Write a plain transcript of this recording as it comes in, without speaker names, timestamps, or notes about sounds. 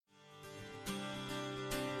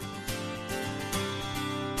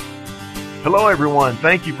Hello, everyone.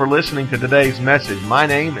 Thank you for listening to today's message. My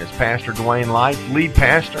name is Pastor Dwayne Light, lead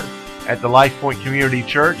pastor at the Life Point Community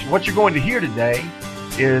Church. What you're going to hear today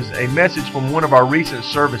is a message from one of our recent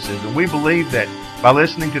services, and we believe that by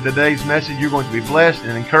listening to today's message, you're going to be blessed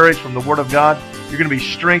and encouraged from the Word of God. You're going to be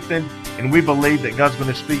strengthened, and we believe that God's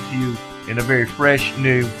going to speak to you in a very fresh,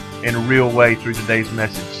 new, and real way through today's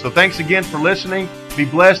message. So thanks again for listening. Be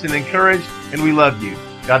blessed and encouraged, and we love you.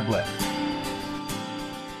 God bless.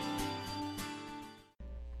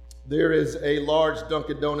 There is a large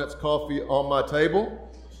Dunkin' Donuts coffee on my table,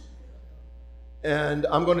 and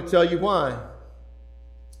I'm going to tell you why.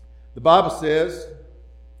 The Bible says,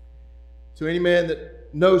 to any man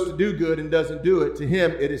that knows to do good and doesn't do it, to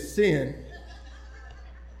him it is sin.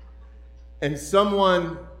 And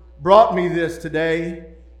someone brought me this today,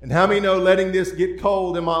 and how many know letting this get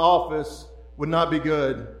cold in my office would not be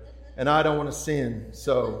good, and I don't want to sin.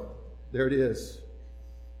 So there it is.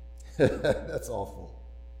 That's awful.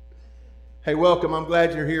 Hey, welcome. I'm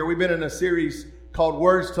glad you're here. We've been in a series called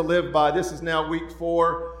Words to Live By. This is now week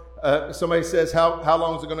 4. Somebody says, how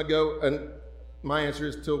long is it going to go? And my answer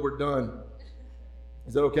is till we're done.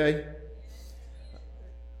 Is that okay?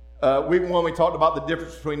 Week 1, we talked about the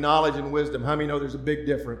difference between knowledge and wisdom. How many know there's a big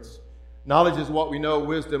difference? Knowledge is what we know.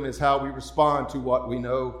 Wisdom is how we respond to what we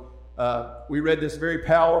know. We read this very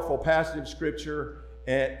powerful passage of Scripture,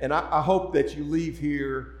 and I hope that you leave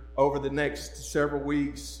here over the next several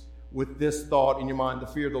weeks with this thought in your mind: the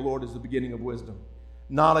fear of the Lord is the beginning of wisdom.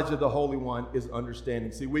 Knowledge of the Holy One is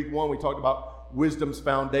understanding. See, week 1 we talked about wisdom's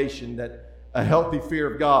foundation, that a healthy fear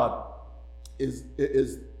of God is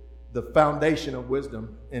the foundation of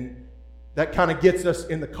wisdom. And that kind of gets us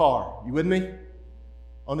in the car. You with me?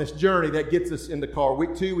 On this journey, that gets us in the car.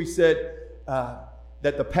 Week 2 we said that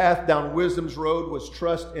the path down wisdom's road was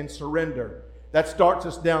trust and surrender. That starts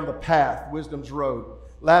us down the path, wisdom's road.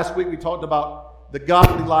 Last week we talked about the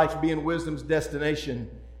godly life being wisdom's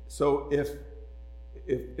destination. So if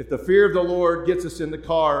the fear of the Lord gets us in the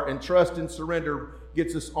car and trust and surrender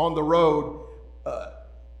gets us on the road,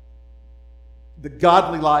 the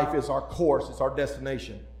godly life is our course, it's our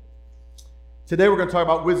destination. Today we're going to talk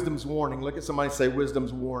about wisdom's warning. Look at somebody and say,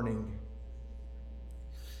 wisdom's warning.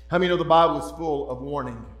 How many know the Bible is full of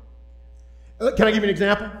warning? Can I give you an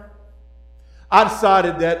example? I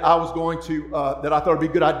decided that I was going to, that I thought it would be a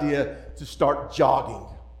good idea to start jogging.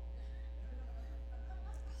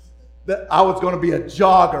 That I was going to be a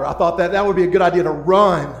jogger. I thought that would be a good idea to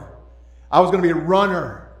run. I was going to be a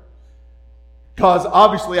runner. Because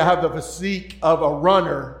obviously I have the physique of a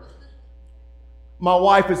runner. My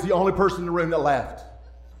wife is the only person in the room that laughed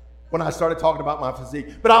when I started talking about my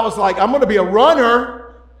physique. But I was like, I'm going to be a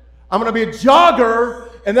runner. I'm going to be a jogger.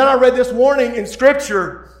 And then I read this warning in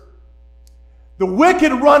Scripture. The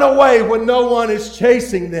wicked run away when no one is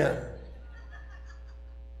chasing them.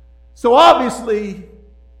 So obviously,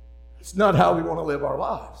 it's not how we want to live our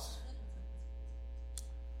lives.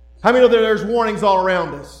 How many know that there's warnings all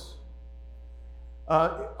around us?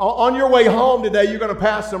 On your way home today, you're going to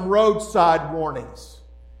pass some roadside warnings.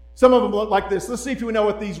 Some of them look like this. Let's see if we know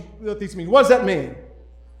what these mean. What does that mean?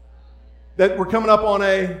 That we're coming up on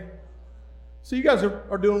a... So you guys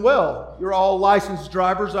are doing well. You're all licensed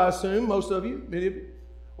drivers, I assume, most of you, many of you.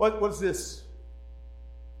 What's this?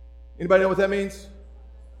 Anybody know what that means?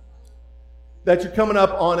 That you're coming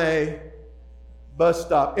up on a bus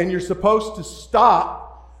stop, and you're supposed to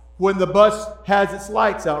stop when the bus has its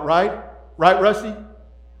lights out, right? Right, Rusty?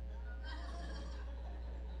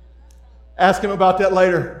 Ask him about that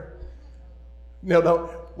later. No.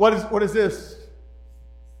 What is this?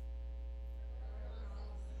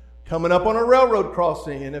 Coming up on a railroad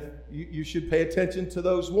crossing, and if you should pay attention to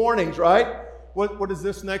those warnings, right? What is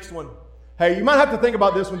this next one? Hey, you might have to think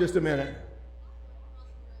about this one just a minute.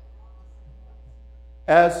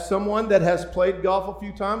 As someone that has played golf a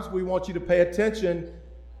few times, we want you to pay attention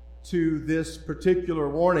to this particular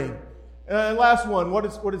warning. And last one, what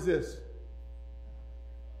is this?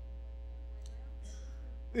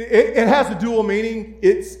 It has a dual meaning.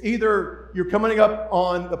 It's either you're coming up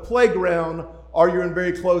on the playground or you're in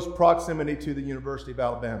very close proximity to the University of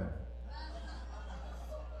Alabama.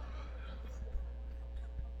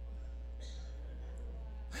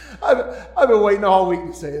 I've been waiting all week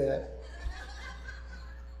to say that.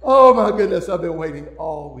 Oh my goodness, I've been waiting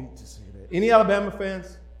all week to say that. Any Alabama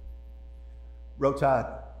fans? Roll Tide.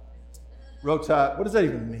 Roll Tide. What does that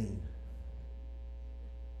even mean?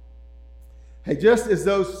 Hey, just as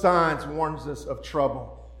those signs warns us of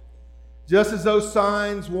trouble, just as those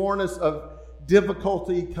signs warn us of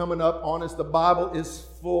difficulty coming up on us, the Bible is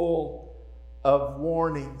full of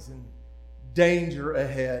warnings and danger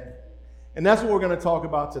ahead. And that's what we're going to talk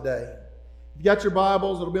about today. You got your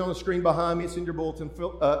Bibles, it'll be on the screen behind me. It's in your bulletin.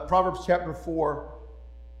 Proverbs chapter 4,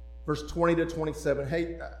 verse 20 to 27.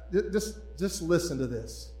 Hey, just listen to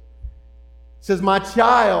this. It says, my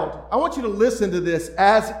child, I want you to listen to this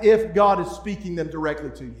as if God is speaking them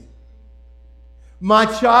directly to you. My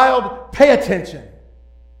child, pay attention.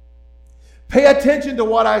 Pay attention to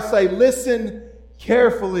what I say. Listen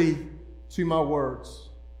carefully to my words.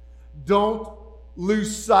 Don't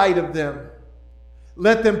lose sight of them.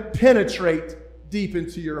 Let them penetrate deep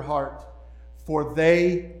into your heart, for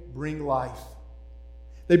they bring life.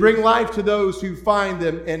 They bring life to those who find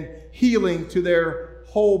them and healing to their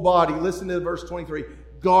whole body. Listen to verse 23.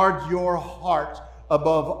 Guard your heart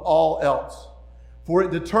above all else, for it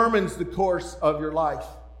determines the course of your life.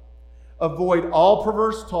 Avoid all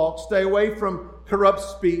perverse talk. Stay away from corrupt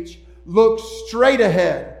speech. Look straight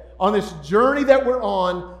ahead. On this journey that we're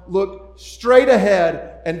on, look straight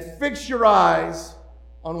ahead and fix your eyes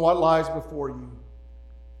on what lies before you.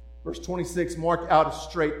 Verse 26, mark out a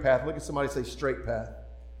straight path. Look at somebody say straight path.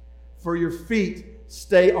 For your feet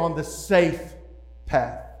stay on the safe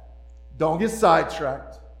path. Don't get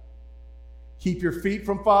sidetracked. Keep your feet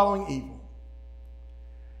from following evil.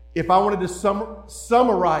 If I wanted to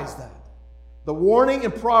summarize that, the warning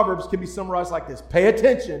in Proverbs can be summarized like this. Pay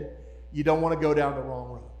attention. You don't want to go down the wrong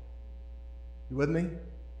road. You with me?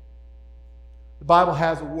 The Bible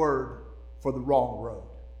has a word for the wrong road.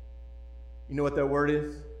 You know what that word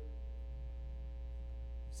is?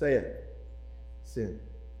 Say it. Sin.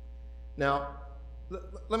 Now,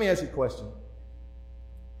 let me ask you a question.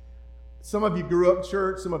 Some of you grew up in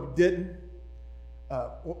church, some of you didn't.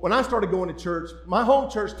 When I started going to church, my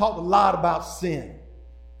home church talked a lot about sin.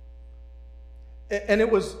 And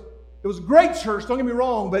it was a great church, don't get me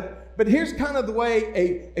wrong, but here's kind of the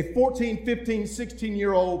way a 14, 15,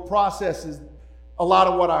 16-year-old processes a lot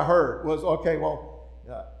of what I heard was, okay, well,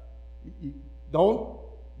 don't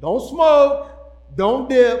smoke, don't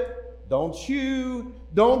dip, don't chew,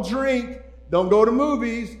 don't drink, don't go to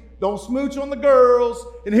movies, don't smooch on the girls.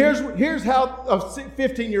 And here's how a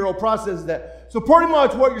 15-year-old processes that. So pretty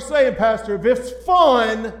much what you're saying, Pastor, if it's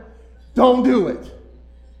fun, don't do it.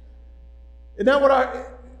 Isn't that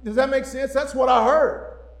does that make sense? That's what I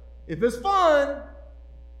heard. If it's fun,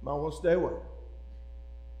 might want to stay away.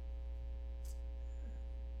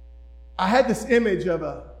 I had this image of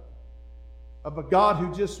a God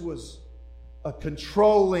who just was a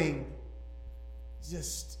controlling,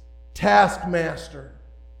 just taskmaster.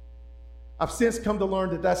 I've since come to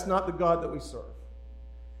learn that that's not the God that we serve.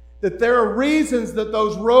 That there are reasons that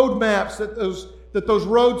those road maps, that those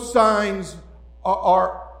road signs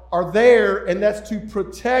are there, and that's to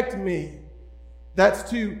protect me. That's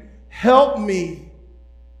to help me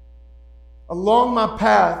along my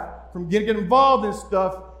path from getting involved in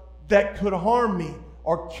stuff that could harm me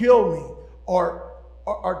or kill me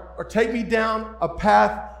or take me down a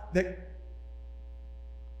path that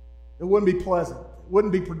it wouldn't be pleasant,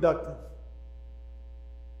 wouldn't be productive.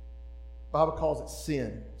 The Bible calls it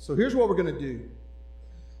sin. So here's what we're going to do.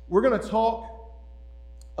 We're going to talk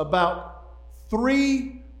about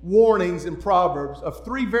 3 warnings in Proverbs of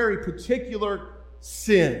 3 very particular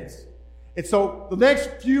sins. And so the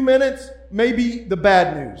next few minutes may be the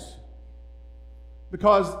bad news,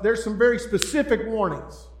 because there's some very specific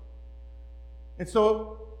warnings. And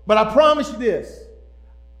so, but I promise you this,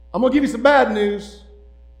 I'm going to give you some bad news,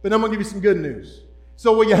 but I'm going to give you some good news.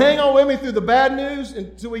 So will you hang on with me through the bad news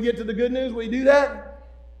until we get to the good news? Will you do that?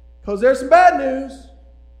 Because there's some bad news.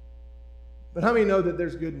 But how many know that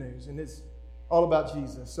there's good news? And it's all about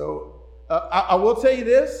Jesus. So I will tell you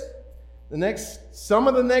this. Some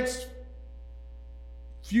of the next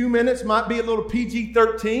few minutes might be a little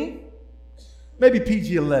PG-13. Maybe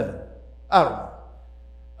PG-11. I don't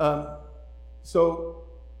know. So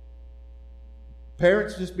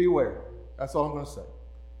parents, just be aware. That's all I'm going to say.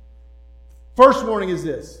 First warning is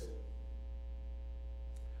this.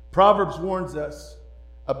 Proverbs warns us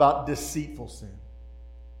about deceitful sin.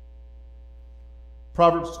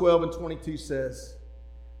 Proverbs 12 and 22 says,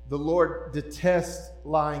 the Lord detests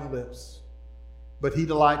lying lips, but He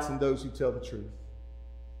delights in those who tell the truth.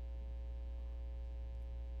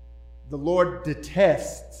 The Lord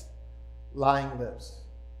detests lying lips.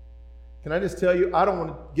 Can I just tell you, I don't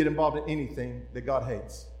want to get involved in anything that God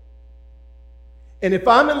hates. And if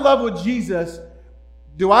I'm in love with Jesus,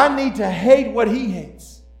 do I need to hate what He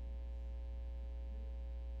hates?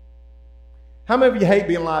 How many of you hate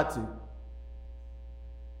being lied to?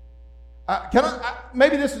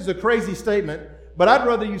 Maybe this is a crazy statement, but I'd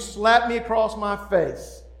rather you slap me across my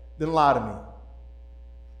face than lie to me.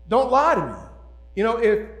 Don't lie to me. You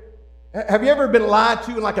know, Have you ever been lied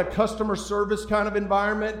to in like a customer service kind of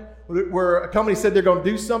environment where a company said they're going to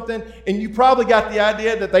do something and you probably got the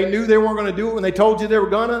idea that they knew they weren't going to do it when they told you they were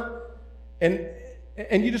going to?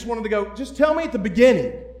 And you just wanted to go, just tell me at the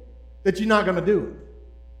beginning that you're not going to do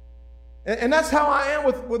it. And that's how I am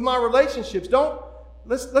with my relationships.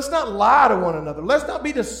 Let's not lie to one another. Let's not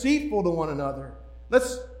be deceitful to one another.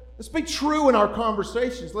 Let's be true in our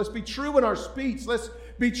conversations. Let's be true in our speech. Let's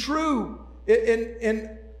be true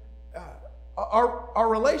in our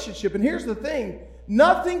relationship. And here's the thing.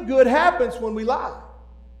 Nothing good happens when we lie.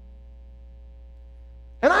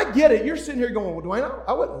 And I get it. You're sitting here going, well, Dwayne,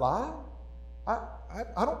 I wouldn't lie.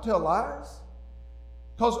 I don't tell lies.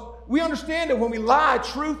 Because we understand that when we lie,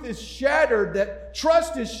 truth is shattered, that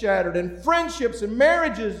trust is shattered, and friendships and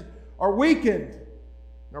marriages are weakened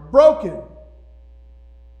and are broken.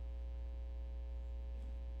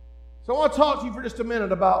 So I want to talk to you for just a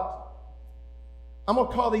minute about, I'm going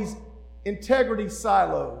to call these integrity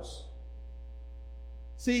silos.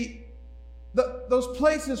 See, those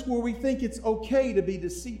places where we think it's okay to be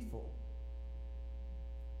deceitful.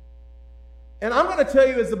 And I'm going to tell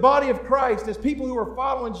you, as the body of Christ, as people who are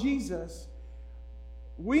following Jesus,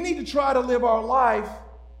 we need to try to live our life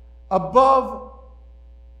above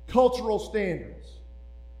cultural standards.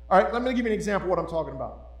 All right, let me give you an example of what I'm talking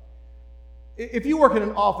about. If you work in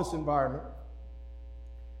an office environment,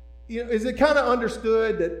 is it kind of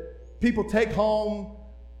understood that people take home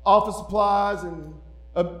office supplies and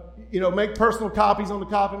make personal copies on the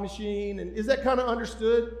copy machine? And is that kind of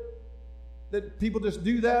understood that people just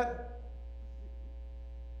do that?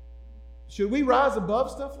 Should we rise above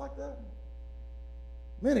stuff like that?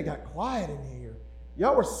 Man, it got quiet in here.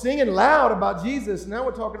 Y'all were singing loud about Jesus, and now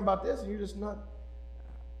we're talking about this, and you're just not.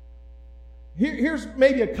 Here's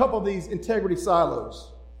maybe a couple of these integrity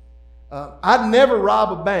silos. I'd never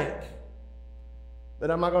rob a bank, but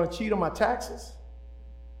am I going to cheat on my taxes?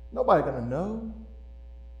 Nobody's going to know.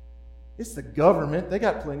 It's the government. They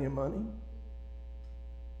got plenty of money.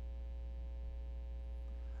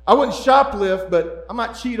 I wouldn't shoplift, but I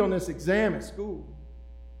might cheat on this exam at school.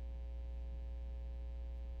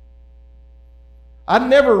 I'd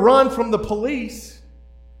never run from the police,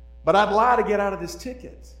 but I'd lie to get out of this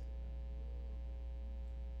ticket.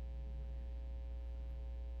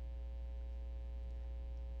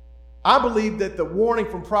 I believe that the warning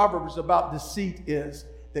from Proverbs about deceit is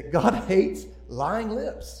that God hates lying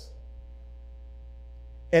lips.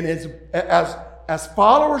 And as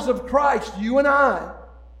followers of Christ, you and I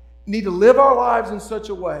need to live our lives in such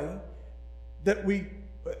a way that we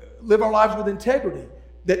live our lives with integrity,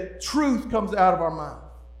 that truth comes out of our mouth.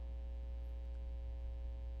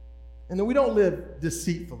 And that we don't live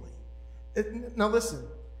deceitfully. Now listen,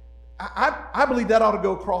 I believe that ought to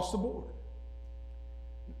go across the board.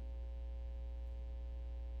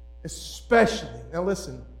 Especially, now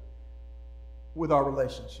listen, with our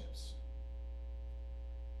relationships.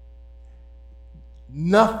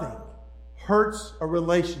 Nothing hurts a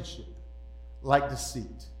relationship like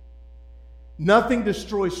deceit. Nothing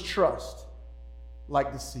destroys trust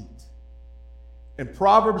like deceit. And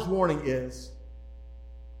Proverbs' warning is,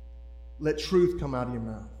 let truth come out of your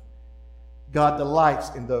mouth. God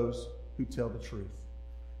delights in those who tell the truth.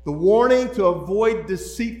 The warning to avoid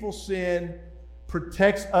deceitful sin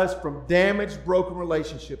protects us from damaged, broken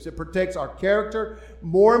relationships. It protects our character.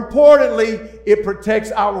 More importantly, it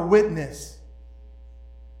protects our witness.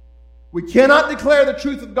 We cannot declare the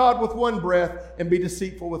truth of God with one breath and be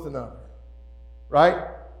deceitful with another. Right?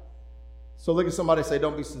 So look at somebody and say,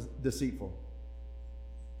 don't be deceitful.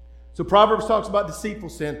 So Proverbs talks about deceitful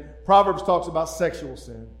sin. Proverbs talks about sexual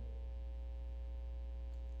sin.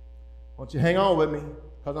 I want you to hang on with me,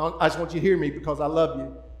 because I just want you to hear me because I love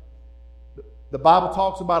you. The Bible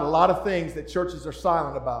talks about a lot of things that churches are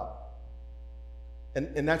silent about.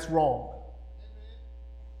 And that's wrong.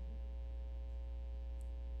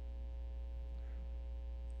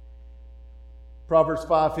 Proverbs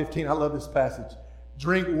 5:15, I love this passage.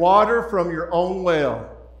 Drink water from your own well.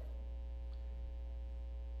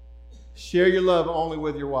 Share your love only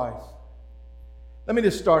with your wife. Let me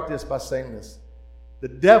just start this by saying this. The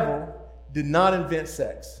devil did not invent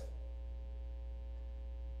sex.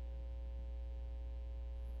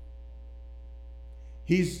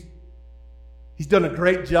 He's done a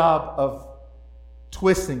great job of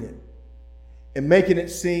twisting it and making it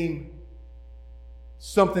seem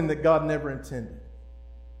something that God never intended.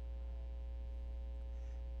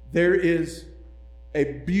 There is a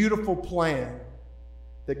beautiful plan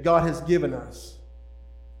that God has given us.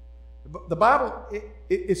 The Bible,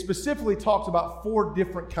 it specifically talks about 4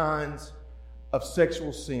 different kinds of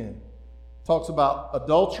sexual sin. It talks about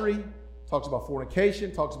adultery, talks about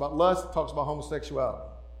fornication, talks about lust, talks about homosexuality.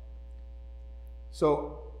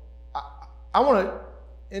 So I want to,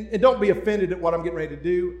 and don't be offended at what I'm getting ready to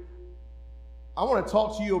do. I want to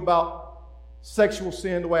talk to you about sexual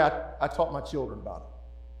sin the way I taught my children about it.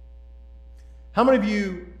 How many of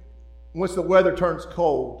you, once the weather turns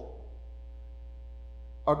cold,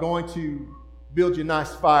 are going to build you a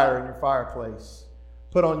nice fire in your fireplace,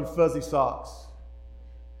 put on your fuzzy socks?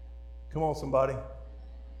 Come on, somebody.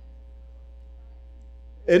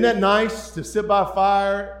 Isn't that nice to sit by a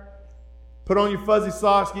fire, put on your fuzzy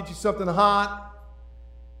socks, get you something hot?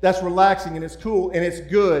 That's relaxing and it's cool and it's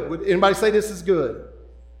good. Would anybody say this is good?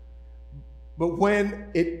 But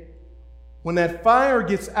when that fire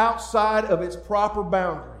gets outside of its proper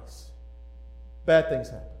boundaries, bad things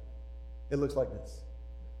happen. It looks like this.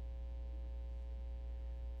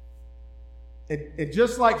 And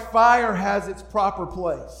just like fire has its proper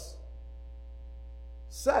place,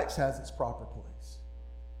 sex has its proper place.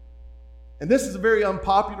 And this is a very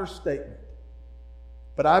unpopular statement,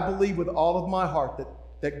 but I believe with all of my heart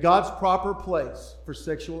that God's proper place for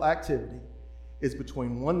sexual activity is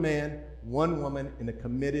between one man, one woman in a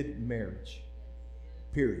committed marriage.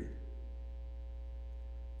 Period.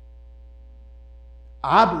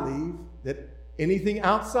 I believe that anything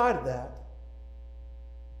outside of that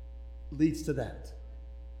leads to that.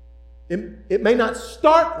 It may not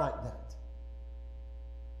start like that.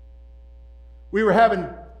 We were having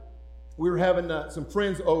some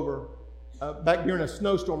friends over back during a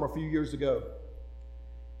snowstorm a few years ago.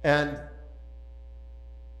 And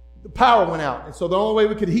the power went out. And so the only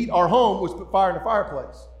way we could heat our home was put fire in the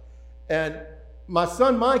fireplace. And my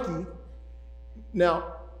son Mikey,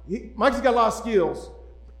 Mikey's got a lot of skills,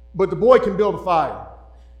 but the boy can build a fire.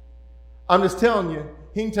 I'm just telling you,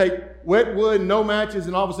 he can take wet wood, no matches,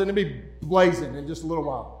 and all of a sudden it'll be blazing in just a little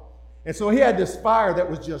while. And so he had this fire that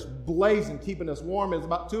was just blazing, keeping us warm. It was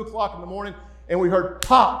about 2 o'clock in the morning, and we heard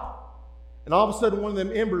pop. And all of a sudden one of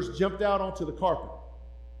them embers jumped out onto the carpet.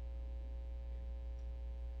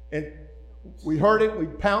 And we heard it, we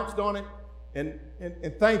pounced on it, and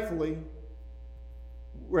thankfully,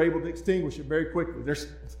 we're able to extinguish it very quickly.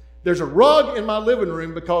 There's a rug in my living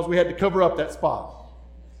room because we had to cover up that spot.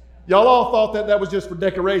 Y'all all thought that was just for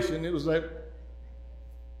decoration. It was like,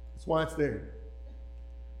 that's why it's there.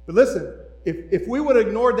 But listen, if we would have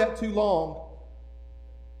ignored that too long,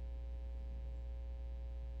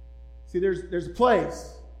 see, there's a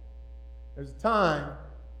place, there's a time.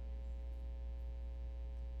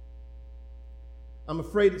 I'm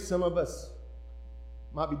afraid that some of us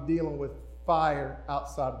might be dealing with fire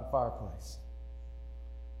outside of the fireplace.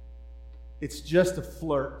 It's just a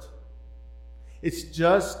flirt. It's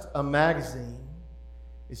just a magazine.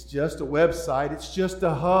 It's just a website. It's just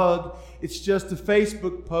a hug. It's just a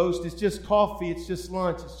Facebook post. It's just coffee. It's just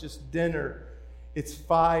lunch. It's just dinner. It's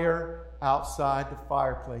fire outside the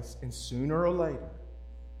fireplace. And sooner or later,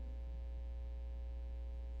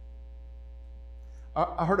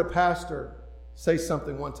 I heard a pastor say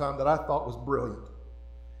something one time that I thought was brilliant.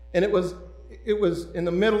 And it was in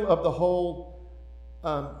the middle of the whole,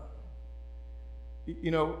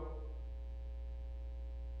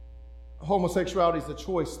 homosexuality is a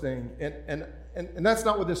choice thing. And that's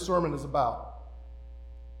not what this sermon is about.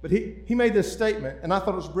 But he made this statement, and I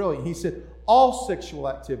thought it was brilliant. He said, all sexual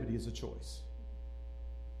activity is a choice.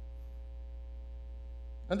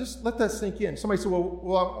 And just let that sink in. Somebody said,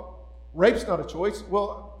 well, rape's not a choice.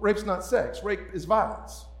 Well, rape's not sex. Rape is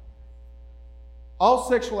violence. All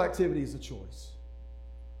sexual activity is a choice.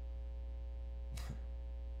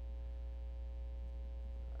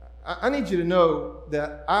 I need you to know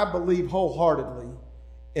that I believe wholeheartedly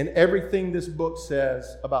in everything this book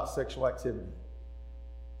says about sexual activity.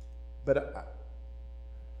 But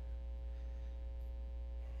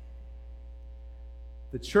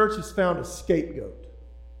the church has found a scapegoat.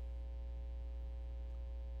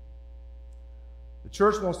 The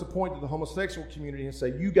church wants to point to the homosexual community and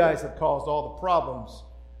say, you guys have caused all the problems,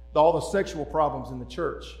 all the sexual problems in the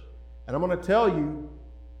church. And I'm going to tell you,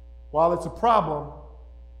 while it's a problem,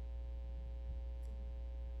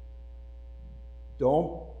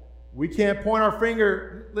 we can't point our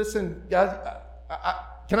finger. Listen, guys,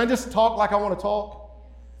 can I just talk like I want to talk?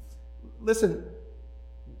 Listen,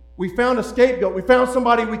 we found a scapegoat. We found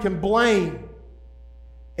somebody we can blame.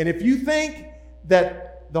 And if you think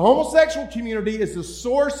that the homosexual community is the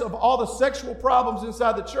source of all the sexual problems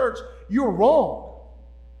inside the church, you're wrong.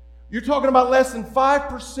 You're talking about less than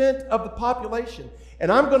 5% of the population. And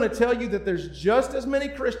I'm going to tell you that there's just as many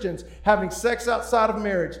Christians having sex outside of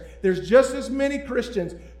marriage. There's just as many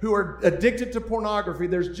Christians who are addicted to pornography.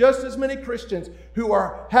 There's just as many Christians who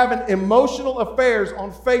are having emotional affairs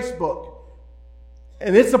on Facebook.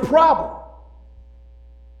 And it's a problem.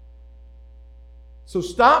 So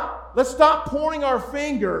let's stop pointing our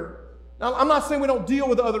finger. Now, I'm not saying we don't deal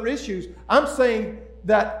with other issues. I'm saying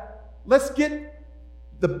that let's get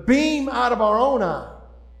the beam out of our own eye.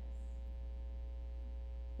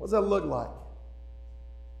 What does that look like?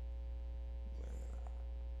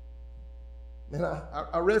 Man,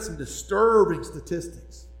 I read some disturbing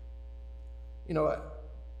statistics. You know,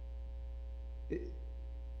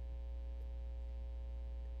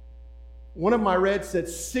 one of my read said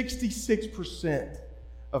 66%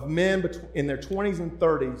 of men in their 20s and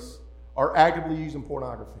 30s are actively using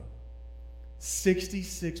pornography.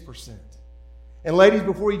 66%. And ladies,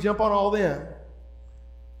 before you jump on all them,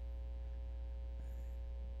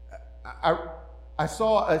 I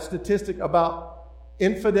saw a statistic about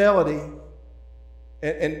infidelity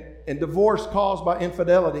and divorce caused by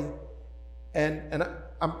infidelity. And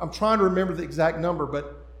I'm trying to remember the exact number,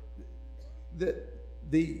 but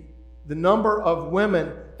the number of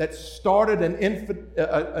women that started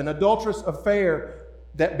an adulterous affair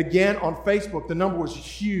that began on Facebook, the number was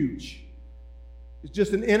huge. It's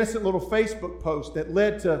just an innocent little Facebook post that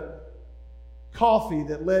led to coffee,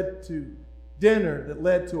 that led to dinner, that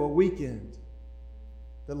led to a weekend,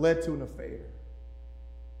 that led to an affair.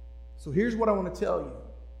 So here's what I want to tell you.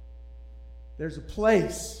 There's a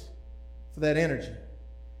place for that energy.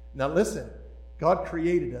 Now listen, God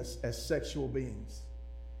created us as sexual beings.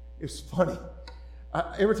 It's funny.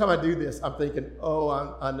 Every time I do this, I'm thinking, oh,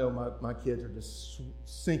 I know my kids are just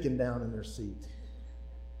sinking down in their seat.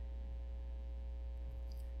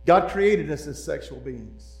 God created us as sexual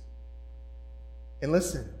beings. And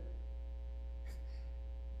listen,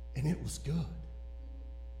 and it was good.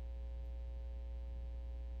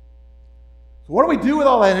 So what do we do with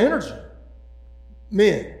all that energy?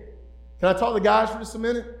 Men, can I talk to the guys for just a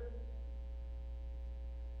minute?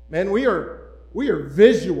 Man, we are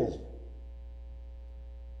visual.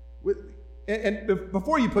 And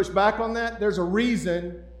before you push back on that, there's a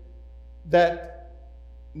reason that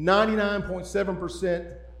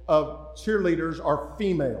 99.7% of cheerleaders are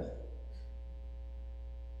female.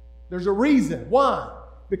 There's a reason. Why?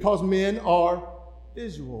 Because men are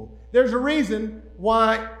visual. There's a reason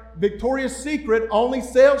why Victoria's Secret only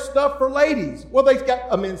sells stuff for ladies. Well, they've got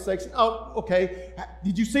a men's section. Oh, okay.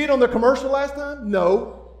 Did you see it on their commercial last time?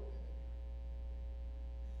 No.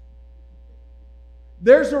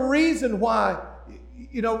 There's a reason why,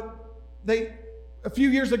 a few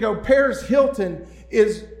years ago, Paris Hilton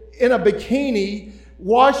is in a bikini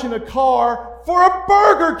washing a car for a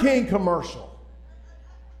Burger King commercial.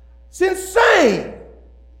 It's insane.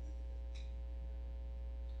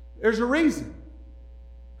 There's a reason.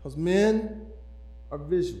 Because men are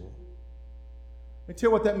visual. Let me tell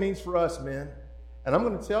you what that means for us, men. And I'm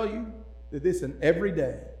going to tell you that this is an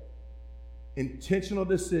everyday, intentional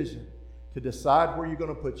decision to decide where you're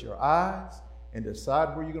going to put your eyes and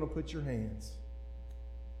decide where you're going to put your hands.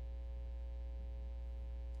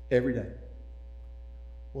 Every day.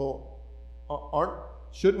 Well,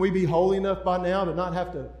 shouldn't we be holy enough by now to not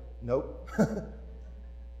have to? Nope.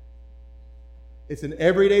 It's an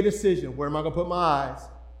everyday decision. Where am I going to put my eyes?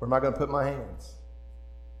 Where am I going to put my hands?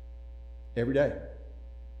 Every day.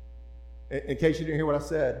 In case you didn't hear what I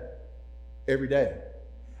said, every day.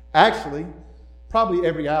 Actually, probably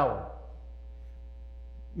every hour.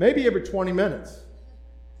 Maybe every 20 minutes.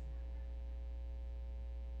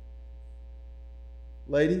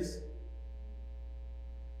 Ladies,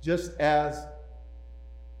 just as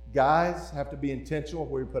guys have to be intentional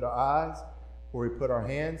where we put our eyes, where we put our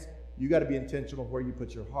hands, you got to be intentional where you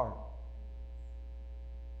put your heart.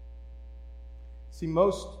 See,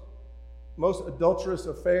 most adulterous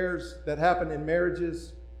affairs that happen in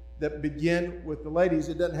marriages that begin with the ladies,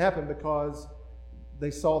 it doesn't happen because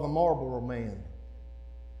they saw the Marlboro Man.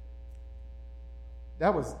 I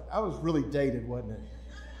was really dated, wasn't it?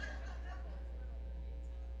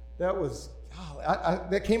 That was, golly,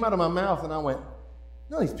 that came out of my mouth and I went,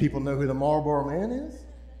 none of these people know who the Marlboro Man is.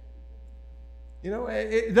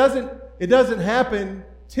 It doesn't happen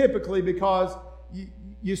typically because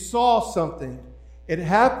you saw something. It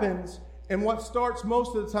happens, and what starts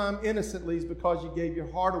most of the time innocently is because you gave your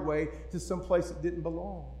heart away to some place that didn't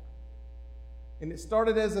belong. And it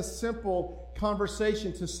started as a simple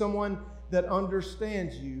conversation to someone that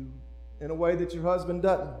understands you in a way that your husband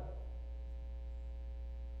doesn't.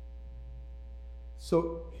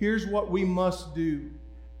 So here's what we must do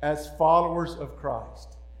as followers of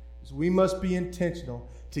Christ. Is we must be intentional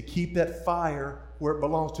to keep that fire where it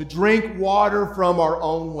belongs, to drink water from our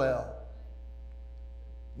own well.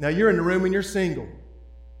 Now you're in the room and you're single.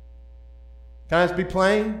 Can I just be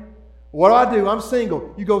plain? What do? I'm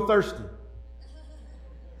single. You go thirsty.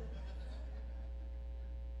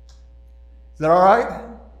 Is that all right?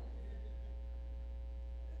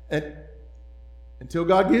 And until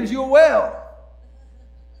God gives you a well.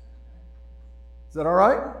 Is that all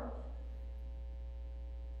right?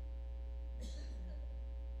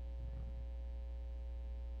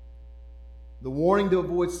 The warning to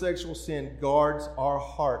avoid sexual sin guards our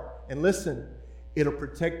heart. And listen, it'll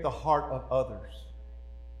protect the heart of others.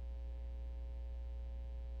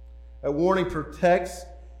 A warning protects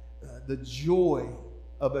the joy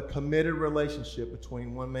of a committed relationship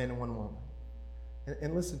between one man and one woman.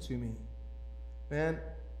 And listen to me, man.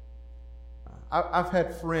 I've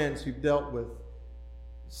had friends who've dealt with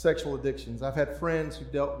sexual addictions. I've had friends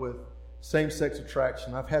who've dealt with same-sex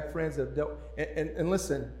attraction. I've had friends that have dealt. And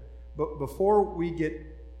listen, but before we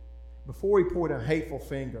point a hateful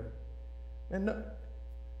finger, and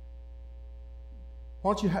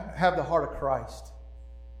why don't you have the heart of Christ?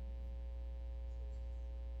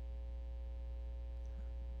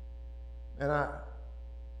 And I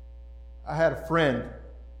had a friend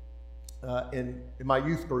in my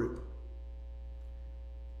youth group,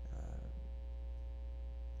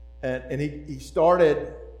 and he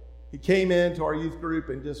came into our youth group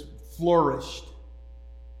and just flourished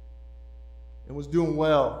and was doing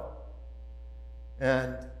well.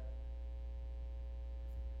 And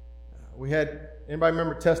we had, anybody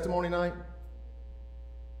remember testimony night?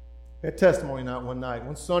 We had testimony night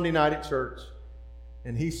one Sunday night at church.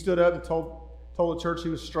 And he stood up and told the church he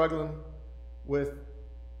was struggling with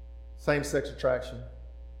same-sex attraction.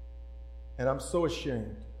 And I'm so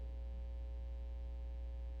ashamed.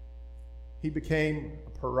 He became a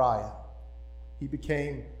pariah. He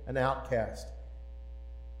became an outcast.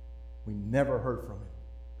 We never heard from him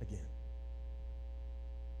again.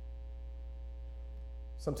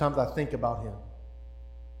 Sometimes I think about him.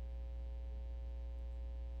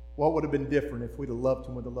 What would have been different if we'd have loved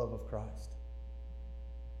him with the love of Christ?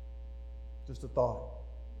 Just a thought.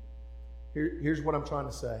 Here's what I'm trying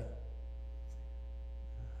to say.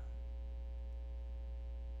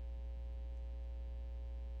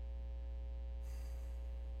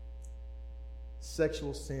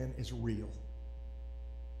 Sexual sin is real.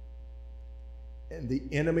 And the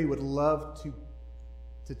enemy would love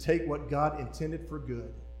to take what God intended for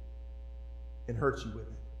good and hurt you with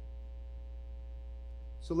it.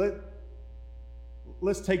 So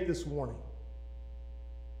let's take this warning.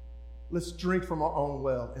 Let's drink from our own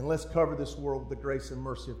well, and let's cover this world with the grace and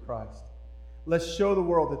mercy of Christ. Let's show the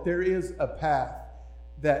world that there is a path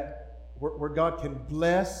where God can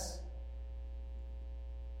bless.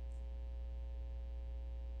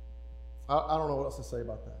 I don't know what else to say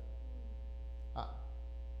about that.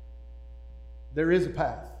 There is a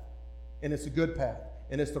path, and it's a good path,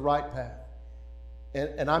 and it's the right path.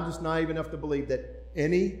 And I'm just naive enough to believe that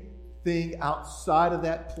anything outside of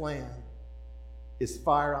that plan is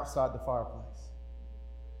fire outside the fireplace.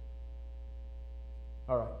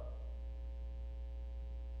 All right.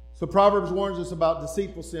 So Proverbs warns us about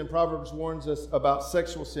deceitful sin. Proverbs warns us about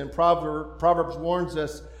sexual sin. Proverbs warns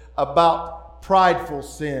us about prideful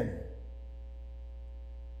sin.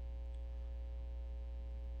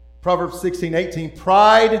 Proverbs 16:18,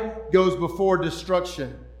 pride goes before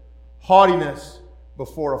destruction, haughtiness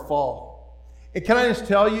before a fall. And can I just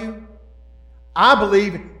tell you, I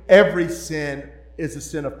believe every sin is a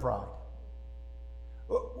sin of pride.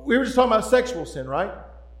 We were just talking about sexual sin, right?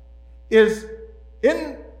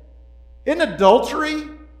 In adultery,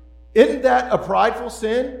 isn't that a prideful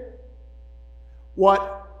sin?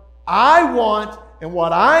 What I want and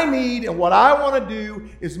what I need and what I want to do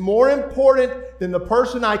is more important than the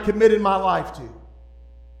person I committed my life to.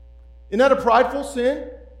 Isn't that a prideful sin?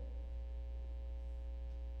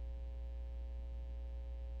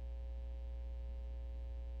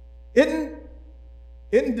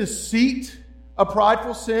 Isn't deceit a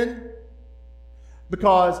prideful sin?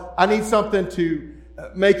 Because I need something to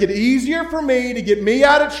make it easier for me, to get me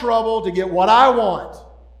out of trouble, to get what I want.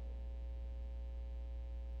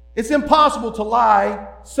 It's impossible to lie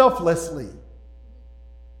selflessly.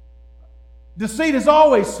 Deceit is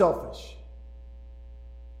always selfish.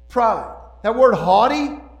 Pride. That word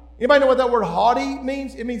haughty, anybody know what that word haughty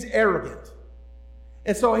means? It means arrogant.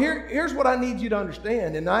 And so here's what I need you to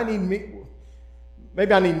understand, and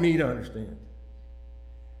maybe I need me to understand.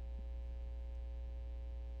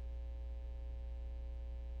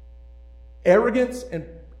 Arrogance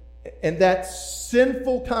and that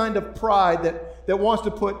sinful kind of pride that wants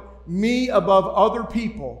to put me above other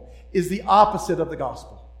people is the opposite of the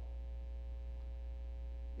gospel.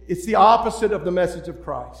 It's the opposite of the message of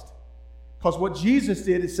Christ. Because what Jesus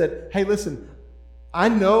did is said, hey, listen, I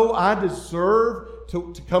know I deserve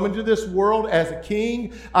to come into this world as a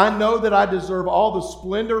king. I know that I deserve all the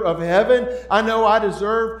splendor of heaven. I know I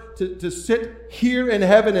deserve to sit here in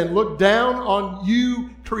heaven and look down on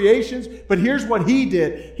you creations. But here's what He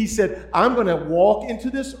did. He said, I'm going to walk into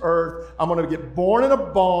this earth. I'm going to get born in a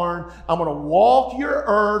barn. I'm going to walk your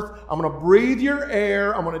earth. I'm going to breathe your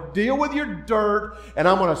air. I'm going to deal with your dirt. And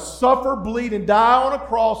I'm going to suffer, bleed, and die on a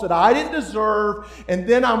cross that I didn't deserve. And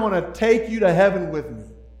then I'm going to take you to heaven with me.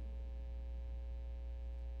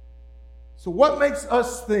 So what makes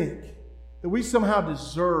us think that we somehow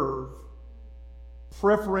deserve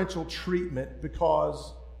preferential treatment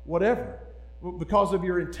because whatever? Because of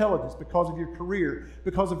your intelligence, because of your career,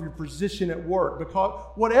 because of your position at work, because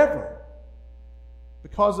whatever.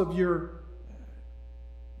 Because of your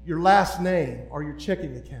last name or your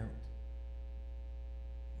checking account.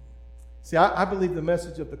 See, I believe the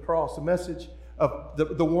message of the cross, the message of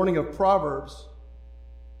the warning of Proverbs.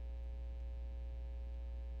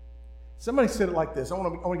 Somebody said it like this. I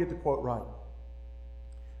want to get the quote right.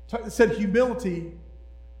 It said, humility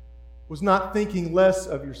was not thinking less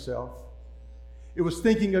of yourself. It was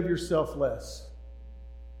thinking of yourself less.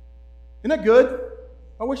 Isn't that good?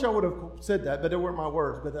 I wish I would have said that, but they weren't my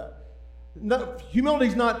words. But humility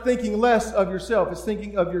is not thinking less of yourself. It's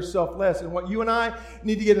thinking of yourself less. And what you and I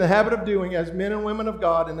need to get in the habit of doing as men and women of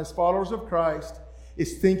God and as followers of Christ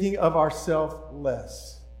is thinking of ourselves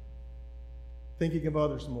less. Thinking of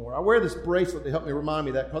others more. I wear this bracelet to help me remind me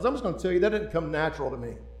of that, because I'm just going to tell you that didn't come natural to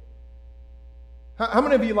me. How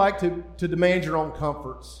many of you like to demand your own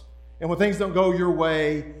comforts? And when things don't go your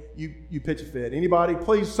way, you pitch a fit? Anybody?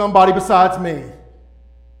 Please, somebody besides me.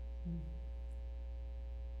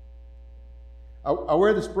 I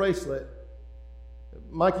wear this bracelet.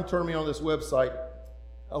 Mikey turned me on this website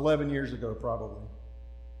 11 years ago, probably.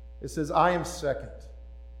 It says, I am second.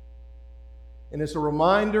 And it's a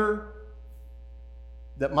reminder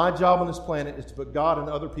that my job on this planet is to put God and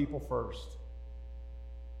other people first.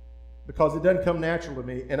 Because it doesn't come natural to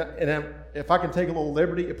me. And if I can take a little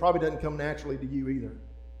liberty, it probably doesn't come naturally to you either.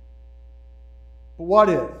 But what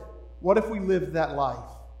if? What if we lived that life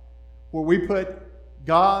where we put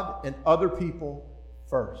God and other people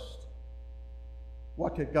first?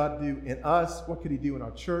 What could God do in us? What could He do in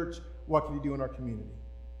our church? What could He do in our community?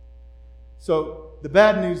 So the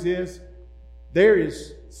bad news is there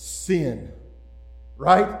is sin.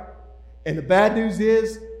 Right? And the bad news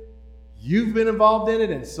is you've been involved in it,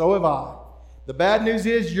 and so have I. The bad news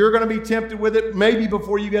is you're going to be tempted with it maybe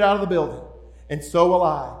before you get out of the building, and so will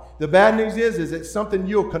I. The bad news is it's something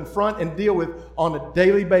you'll confront and deal with on a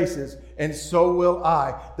daily basis, and so will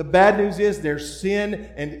I. The bad news is there's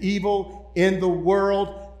sin and evil in the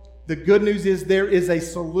world. The good news is there is a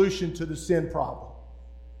solution to the sin problem.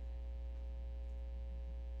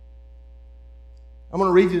 I'm going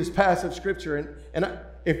to read you this passage of Scripture. And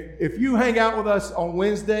if you hang out with us on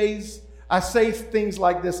Wednesdays, I say things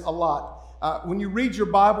like this a lot. When you read your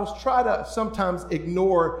Bibles, try to sometimes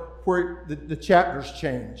ignore where the chapters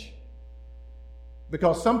change.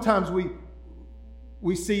 Because sometimes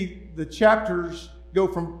we see the chapters go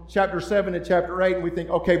from chapter 7 to chapter 8, and we think,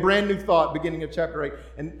 okay, brand new thought, beginning of chapter 8.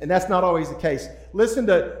 And that's not always the case. I'm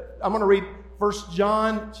going to read 1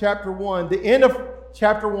 John chapter 1, the end of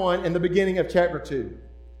chapter 1 and the beginning of chapter 2.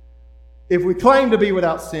 If we claim to be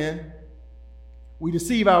without sin, we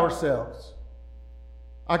deceive ourselves.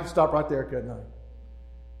 I can stop right there, couldn't I?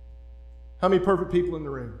 How many perfect people in the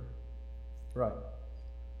room? Right.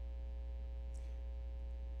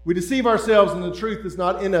 We deceive ourselves and the truth is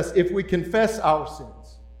not in us. If we confess our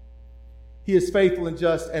sins, He is faithful and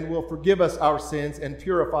just and will forgive us our sins and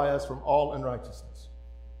purify us from all unrighteousness.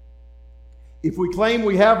 If we claim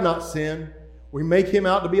we have not sinned, we make Him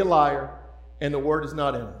out to be a liar, and the word is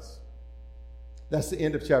not in us. That's the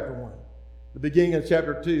end of chapter 1. The beginning of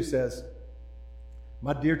chapter 2 says,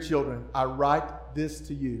 my dear children, I write this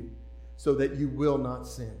to you so that you will not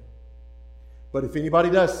sin. But if anybody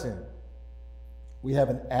does sin, we have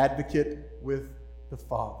an advocate with the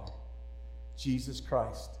Father, Jesus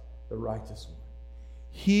Christ, the righteous one.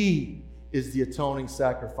 He is the atoning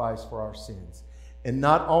sacrifice for our sins, and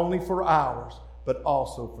not only for ours, but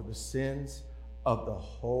also for the sins of the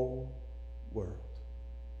whole world.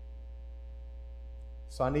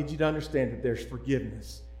 So I need you to understand that there's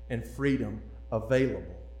forgiveness and freedom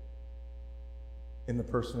available in the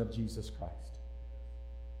person of Jesus Christ.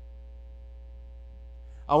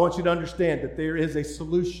 I want you to understand that there is a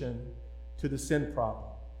solution to the sin problem,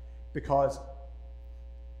 because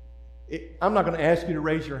I'm not going to ask you to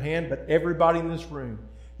raise your hand, but everybody in this room,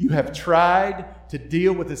 you have tried to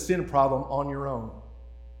deal with the sin problem on your own.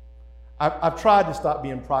 I've tried to stop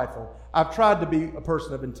being prideful. I've tried to be a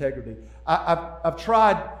person of integrity. I've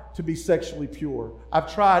tried to be sexually pure.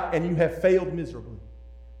 I've tried, and you have failed miserably.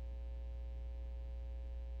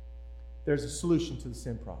 There's a solution to the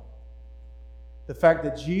sin problem. The fact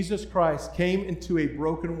that Jesus Christ came into a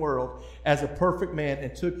broken world as a perfect man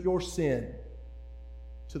and took your sin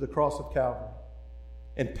to the cross of Calvary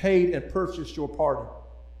and paid and purchased your pardon.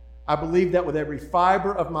 I believe that with every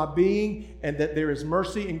fiber of my being, and that there is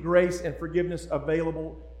mercy and grace and forgiveness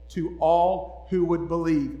available to all who would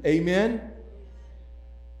believe. Amen?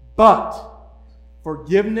 But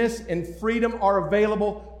forgiveness and freedom are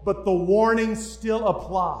available, but the warnings still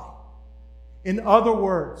apply. In other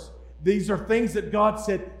words, these are things that God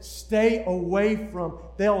said, stay away from.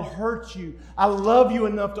 They'll hurt you. I love you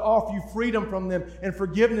enough to offer you freedom from them and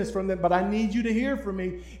forgiveness from them, but I need you to hear from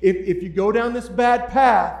me. If you go down this bad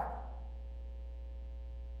path,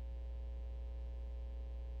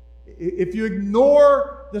 if you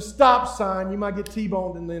ignore the stop sign, you might get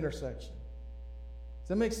T-boned in the intersection. Does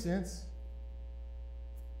that make sense?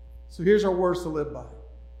 So here's our words to live by.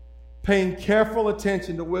 Paying careful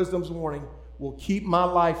attention to wisdom's warning will keep my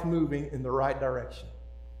life moving in the right direction.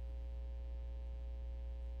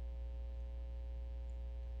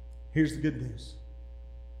 Here's the good news.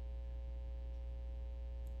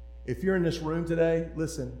 If you're in this room today,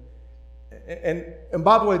 listen, and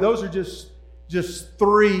by the way, those are just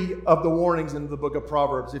 3 of the warnings in the book of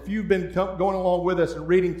Proverbs. If you've been going along with us and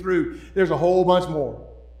reading through, there's a whole bunch more.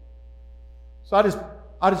 So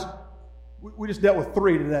we just dealt with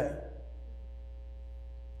 3 today.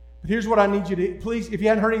 But here's what I need you to, please, if you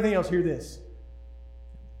hadn't heard anything else, hear this.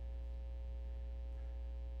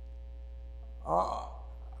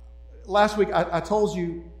 Last week I told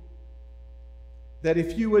you that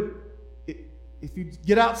if you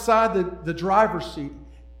get outside the driver's seat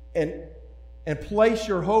and place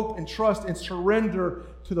your hope and trust and surrender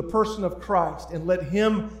to the person of Christ and let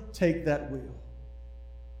Him take that wheel.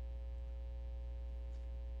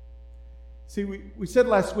 See, we said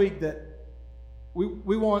last week that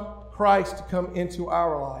we want Christ to come into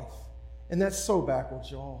our life. And that's so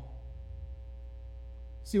backwards, y'all.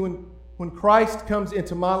 See, when Christ comes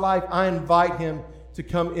into my life, I invite Him to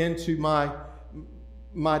come into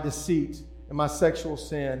my deceit and my sexual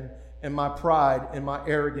sin and my pride and my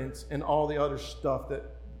arrogance and all the other stuff that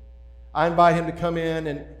I invite Him to come in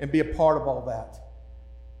and be a part of all that.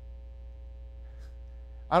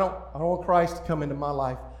 I don't want Christ to come into my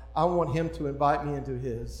life. I want Him to invite me into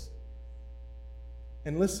His.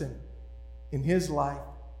 And listen, in His life,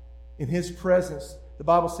 in His presence, the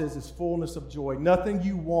Bible says is fullness of joy. Nothing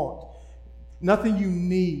you want, nothing you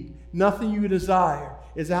need, nothing you desire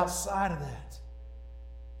is outside of that.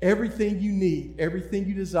 Everything you need, everything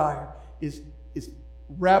you desire is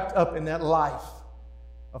wrapped up in that life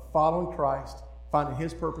of following Christ, finding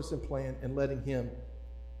His purpose and plan, and letting Him.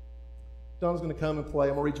 Don's going to come and play.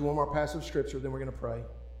 I'm going to read you one more passage of Scripture, then we're going to pray.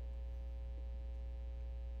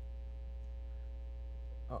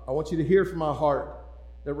 I want you to hear from my heart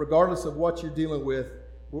that regardless of what you're dealing with,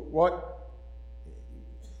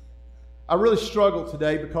 I really struggle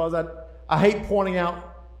today because I hate pointing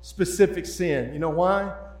out specific sin. You know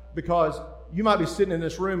why? Because you might be sitting in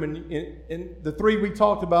this room and the 3 we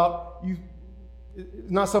talked about, it's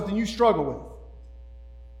not something you struggle with.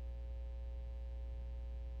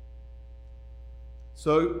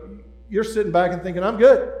 So you're sitting back and thinking, I'm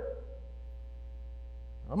good.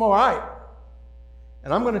 I'm all right.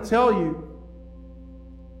 And I'm going to tell you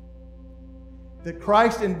that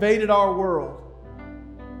Christ invaded our world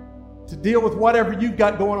to deal with whatever you've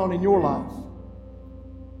got going on in your life.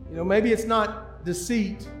 You know, maybe it's not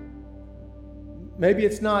deceit. Maybe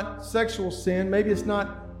it's not sexual sin. Maybe it's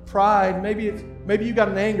not pride. Maybe you've got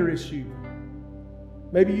an anger issue.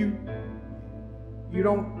 Maybe you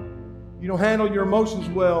don't handle your emotions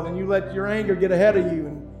well, and you let your anger get ahead of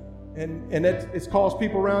you, and it's caused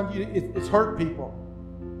people around you. It's hurt people.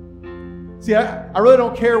 See, I really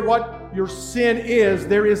don't care what your sin is.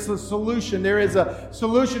 There is a solution. There is a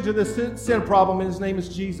solution to the sin problem, and His name is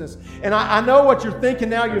Jesus. And I know what you're thinking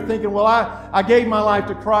now. You're thinking, well, I gave my life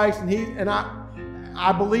to Christ, and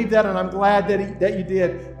I believe that, and I'm glad that you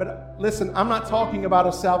did. But listen, I'm not talking about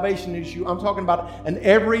a salvation issue. I'm talking about an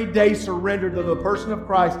everyday surrender to the person of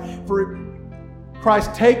Christ. For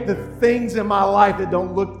Christ, take the things in my life that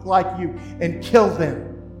don't look like you and kill them.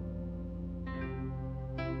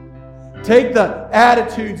 Take the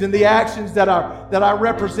attitudes and the actions that I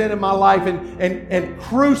represent in my life and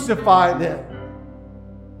crucify them.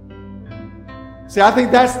 See, I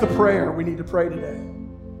think that's the prayer we need to pray today.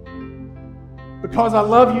 Because I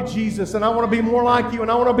love you, Jesus, and I want to be more like you, and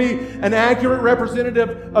I want to be an accurate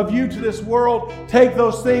representative of you to this world. Take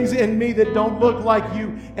those things in me that don't look like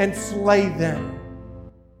you and slay them.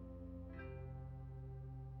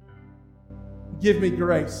 Give me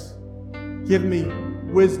grace. Give me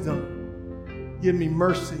wisdom. Give me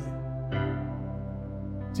mercy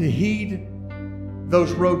to heed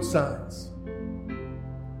those road signs.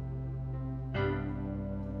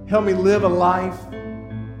 Help me live a life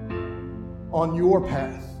on your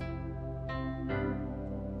path.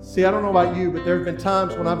 See, I don't know about you, but there have been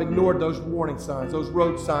times when I've ignored those warning signs, those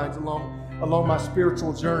road signs along my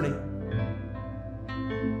spiritual journey.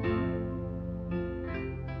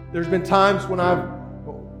 There's been times when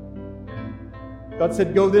God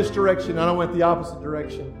said, go this direction, and I went the opposite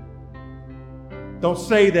direction. Don't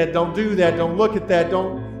say that, don't do that, don't look at that,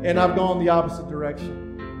 and I've gone the opposite direction.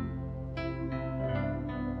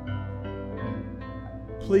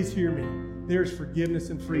 Please hear me. There's forgiveness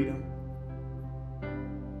and freedom.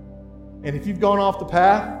 And if you've gone off the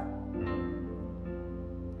path,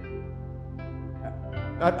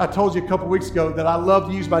 I told you a couple weeks ago that I love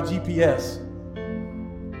to use my GPS.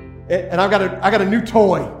 And I got a new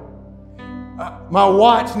toy. My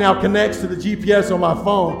watch now connects to the GPS on my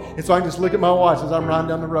phone. And so I can just look at my watch as I'm riding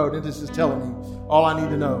down the road, and this is telling me all I need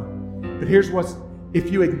to know. But here's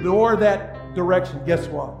if you ignore that direction, guess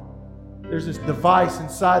what? There's this device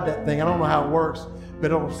inside that thing. I don't know how it works,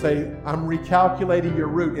 but it'll say, I'm recalculating your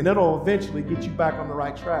route, and it'll eventually get you back on the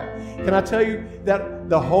right track. Can I tell you that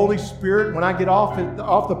the Holy Spirit, when I get off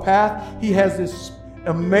the path, He has this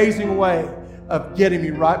amazing way of getting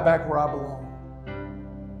me right back where I belong.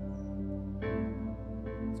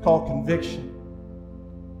 It's called conviction.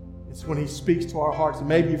 It's when He speaks to our hearts, and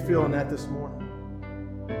maybe you're feeling that this morning.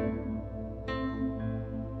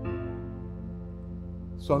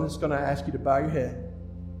 So I'm just going to ask you to bow your head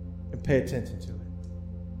and pay attention to it.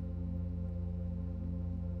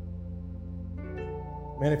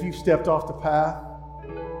 Man, if you've stepped off the path,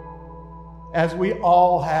 as we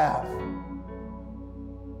all have,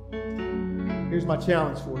 here's my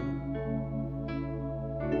challenge for you.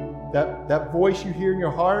 That voice you hear in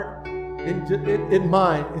your heart, in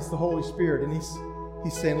mine, it's the Holy Spirit. And He's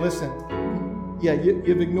saying, listen, yeah,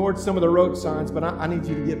 you've ignored some of the road signs, but I need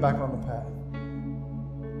you to get back on the path.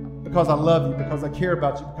 Because I love you, because I care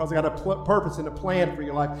about you, because I got a purpose and a plan for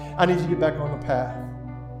your life. I need you to get back on the path.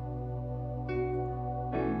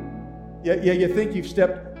 Yeah, you think you've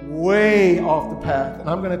stepped way off the path. And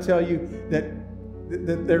I'm going to tell you that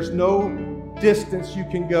there's no distance you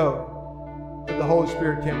can go that the Holy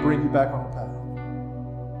Spirit can't bring you back on the path.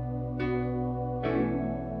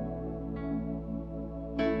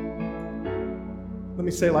 Let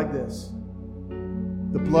me say it like this.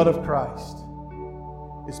 The blood of Christ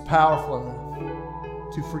is powerful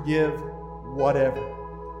enough to forgive whatever,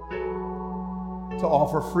 to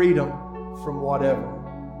offer freedom from whatever.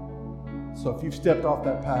 So if you've stepped off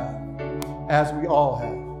that path, as we all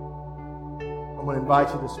have, I'm going to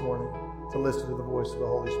invite you this morning to listen to the voice of the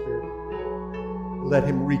Holy Spirit. Let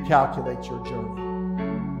Him recalculate your journey.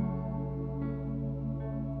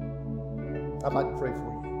 I'd like to pray for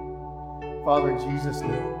you. Father, in Jesus'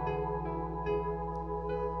 name,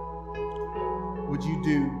 would you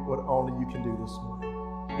do what only you can do this morning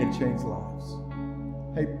and change lives?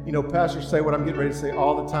 Hey, pastors say what I'm getting ready to say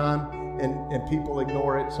all the time, and people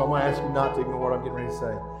ignore it. So I'm going to ask you not to ignore what I'm getting ready to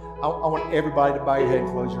say. I want everybody to bow your head and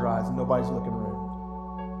close your eyes, and nobody's looking around.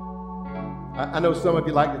 I know some of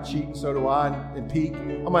you like to cheat, and so do I, and peek.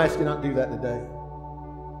 I'm going to ask you not to do that today.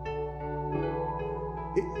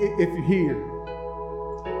 If you're here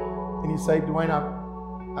and you say, Dwayne,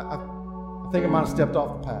 I think I might have stepped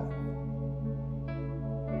off the path.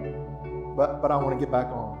 But I want to get back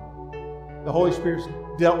on. The Holy Spirit's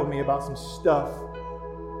dealt with me about some stuff,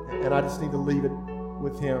 and I just need to leave it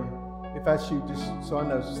with Him. If that's you, just so I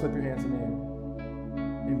know, just slip your hands in the air.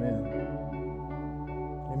 Amen.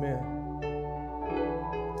 Amen.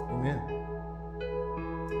 Amen.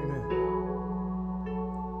 Amen.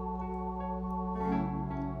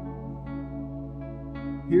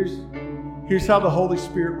 Here's how the Holy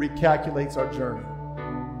Spirit recalculates our journey.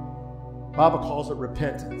 The Bible calls it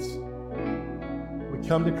repentance. We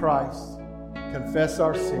come to Christ, confess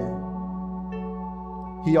our sin.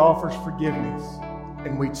 He offers forgiveness,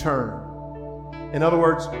 and we turn. In other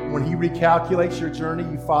words, when He recalculates your journey,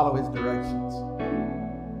 you follow His directions.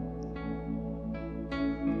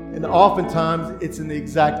 And oftentimes, it's in the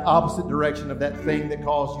exact opposite direction of that thing that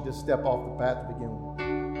caused you to step off the path to begin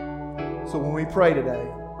with. So when we pray today,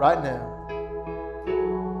 right now,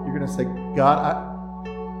 you're going to say, God,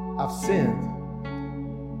 I've sinned.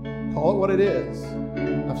 Call it what it is.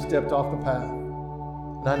 I've stepped off the path.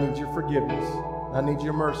 And I need your forgiveness. I need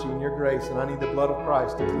your mercy and your grace. And I need the blood of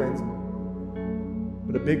Christ to cleanse me.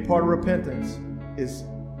 But a big part of repentance is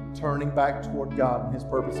turning back toward God and His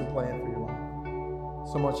purpose and plan for your life.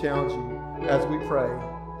 So I'm going to challenge you as we pray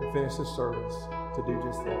to finish this service to do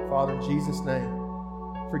just that. Father, in Jesus' name,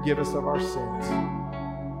 forgive us of our sins.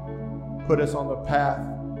 Put us on the path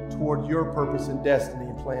toward your purpose and destiny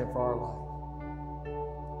and plan for our life.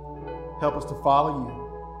 Help us to follow you.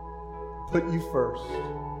 Put you first.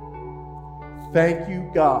 Thank you,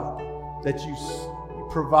 God, that you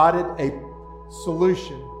provided a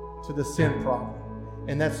solution to the sin problem.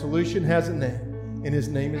 And that solution has a name, and His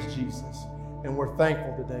name is Jesus. And we're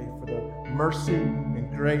thankful today for the mercy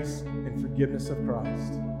and grace and forgiveness of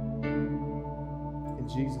Christ. In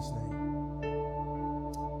Jesus' name,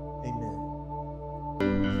 amen.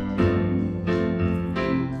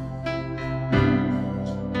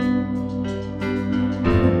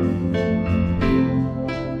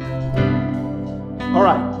 All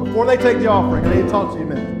right, before they take the offering, I need to talk to you a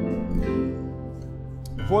minute.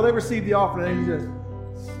 Before they receive the offering, I need you to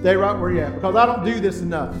stay right where you're at, because I don't do this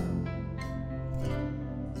enough.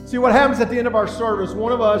 See, what happens at the end of our service,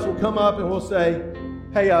 one of us will come up and we'll say,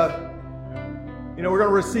 hey, we're going to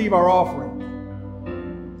receive our offering.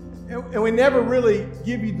 And we never really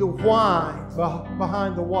give you the why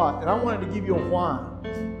behind the what. And I wanted to give you a why.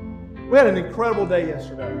 We had an incredible day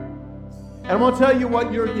yesterday. And I'm going to tell you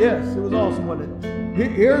what yes, it was awesome, wasn't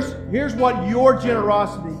it? Here's what your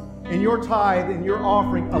generosity and your tithe and your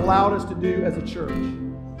offering allowed us to do as a church.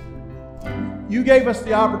 You gave us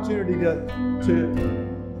the opportunity to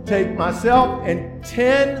take myself and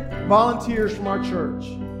 10 volunteers from our church,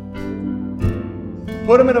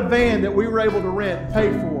 put them in a van that we were able to rent and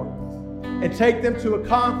pay for, and take them to a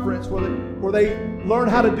conference where they learn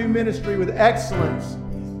how to do ministry with excellence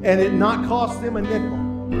and it not cost them a nickel.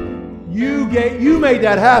 You made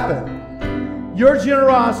that happen. Your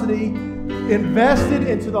generosity invested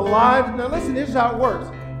into the lives. Now listen, this is how it works.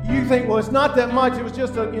 You think, well, it's not that much. It was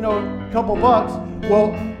just a couple bucks.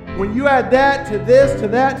 Well, when you add that to this, to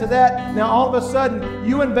that, to that, now all of a sudden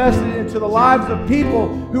you invested into the lives of people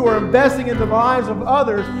who are investing in the lives of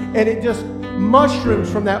others, and it just mushrooms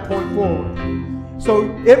from that point forward.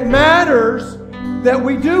 So it matters that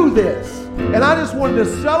we do this. And I just wanted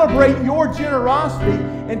to celebrate your generosity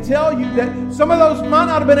and tell you that some of those might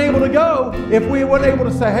not have been able to go if we weren't able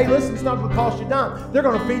to say, hey, listen, it's not going to cost you a dime. They're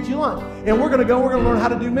going to feed you lunch. And we're going to learn how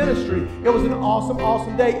to do ministry. It was an awesome,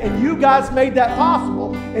 awesome day. And you guys made that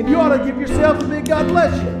possible. And you ought to give yourselves a big God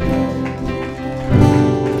bless you.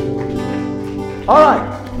 All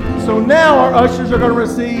right. So now our ushers are going to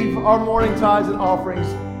receive our morning tithes and offerings.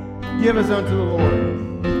 Give us unto the Lord.